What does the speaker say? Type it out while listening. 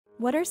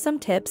What are some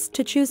tips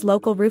to choose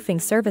local roofing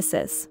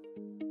services?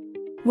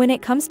 When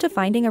it comes to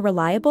finding a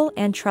reliable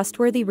and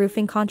trustworthy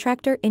roofing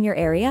contractor in your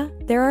area,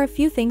 there are a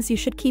few things you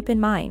should keep in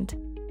mind.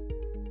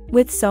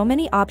 With so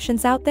many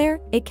options out there,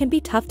 it can be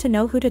tough to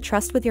know who to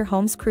trust with your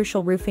home's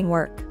crucial roofing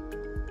work.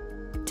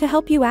 To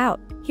help you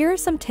out, here are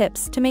some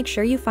tips to make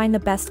sure you find the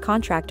best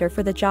contractor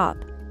for the job.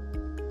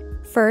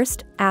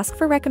 First, ask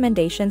for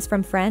recommendations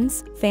from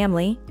friends,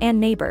 family, and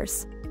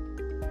neighbors.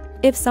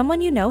 If someone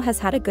you know has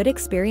had a good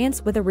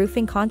experience with a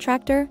roofing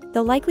contractor,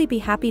 they'll likely be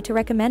happy to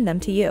recommend them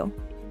to you.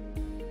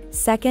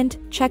 Second,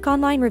 check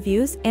online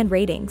reviews and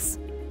ratings.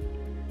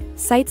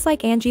 Sites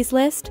like Angie's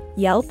List,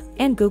 Yelp,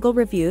 and Google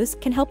Reviews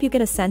can help you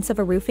get a sense of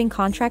a roofing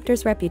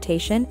contractor's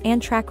reputation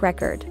and track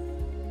record.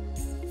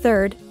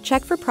 Third,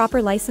 check for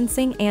proper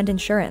licensing and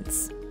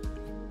insurance.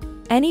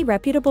 Any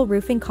reputable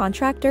roofing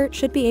contractor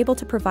should be able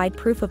to provide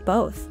proof of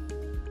both.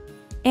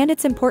 And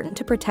it's important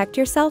to protect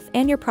yourself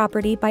and your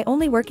property by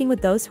only working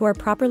with those who are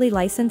properly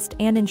licensed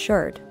and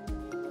insured.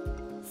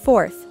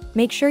 Fourth,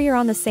 make sure you're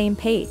on the same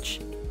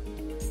page.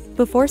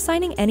 Before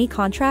signing any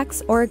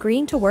contracts or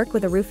agreeing to work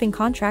with a roofing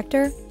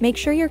contractor, make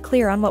sure you're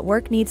clear on what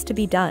work needs to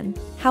be done,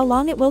 how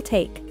long it will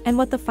take, and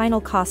what the final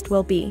cost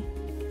will be.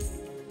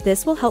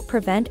 This will help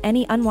prevent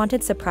any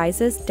unwanted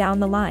surprises down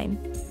the line.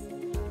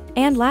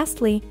 And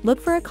lastly,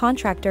 look for a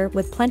contractor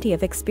with plenty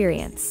of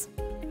experience.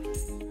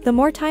 The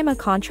more time a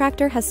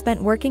contractor has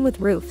spent working with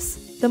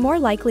roofs, the more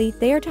likely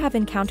they are to have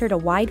encountered a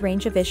wide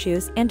range of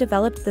issues and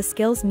developed the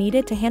skills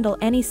needed to handle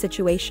any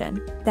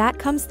situation that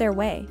comes their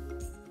way.